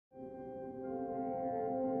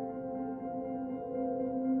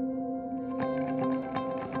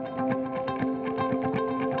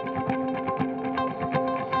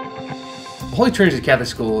Holy Trinity is a Catholic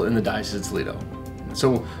school in the Diocese of Toledo.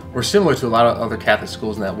 So we're similar to a lot of other Catholic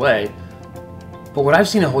schools in that way. But what I've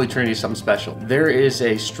seen at Holy Trinity is something special. There is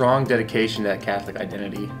a strong dedication to that Catholic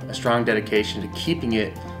identity, a strong dedication to keeping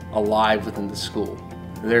it alive within the school.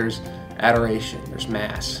 There's adoration, there's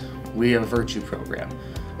Mass, we have a virtue program.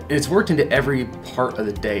 It's worked into every part of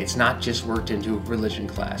the day. It's not just worked into religion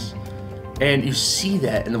class. And you see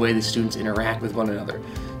that in the way the students interact with one another.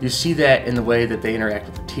 You see that in the way that they interact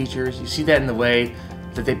with the teachers. You see that in the way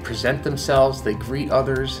that they present themselves, they greet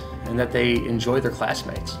others, and that they enjoy their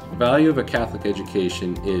classmates. The value of a Catholic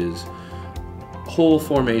education is whole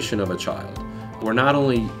formation of a child. We're not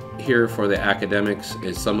only here for the academics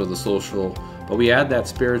and some of the social, but we add that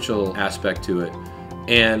spiritual aspect to it.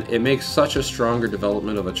 And it makes such a stronger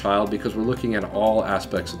development of a child because we're looking at all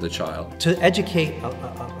aspects of the child. To educate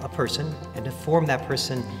a person and to form that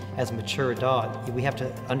person as a mature adult, we have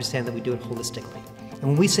to understand that we do it holistically. And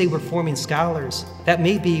when we say we're forming scholars, that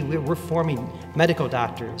may be we're forming medical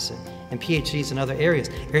doctors and PhDs in other areas.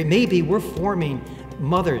 Or it may be we're forming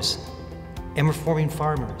mothers and we're forming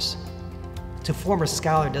farmers. To form a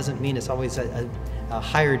scholar doesn't mean it's always a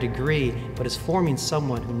higher degree, but it's forming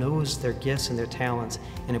someone who knows their gifts and their talents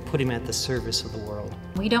and to put them at the service of the world.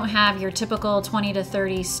 We don't have your typical 20 to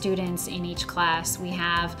 30 students in each class. We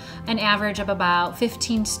have an average of about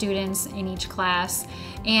 15 students in each class,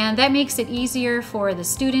 and that makes it easier for the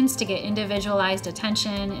students to get individualized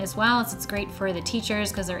attention, as well as it's great for the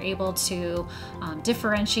teachers because they're able to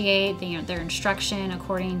differentiate their instruction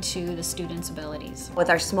according to the students' abilities. With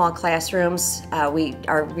our small classrooms, we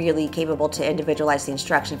are really capable to individualize the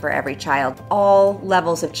instruction for every child. All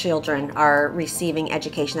levels of children are receiving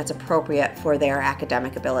education that's appropriate for their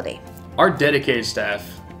academic ability. Our dedicated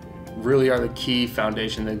staff really are the key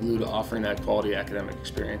foundation, the glue to offering that quality academic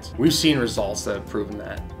experience. We've seen results that have proven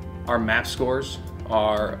that. Our MAP scores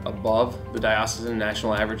are above the diocesan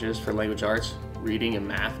national averages for language arts, reading, and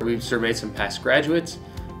math. We've surveyed some past graduates.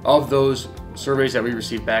 Of those surveys that we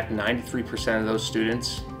received back, 93% of those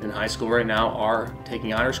students in high school right now are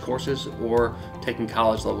taking honors courses or taking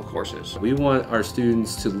college level courses. We want our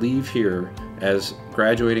students to leave here as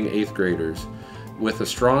graduating 8th graders with a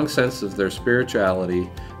strong sense of their spirituality,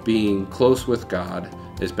 being close with God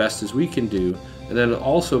as best as we can do, and then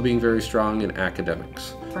also being very strong in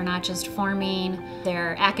academics. We're not just forming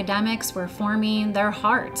their academics, we're forming their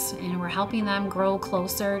hearts, and we're helping them grow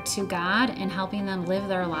closer to God and helping them live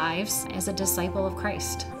their lives as a disciple of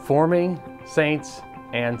Christ. Forming saints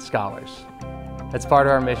and scholars. That's part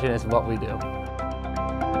of our mission, is what we do.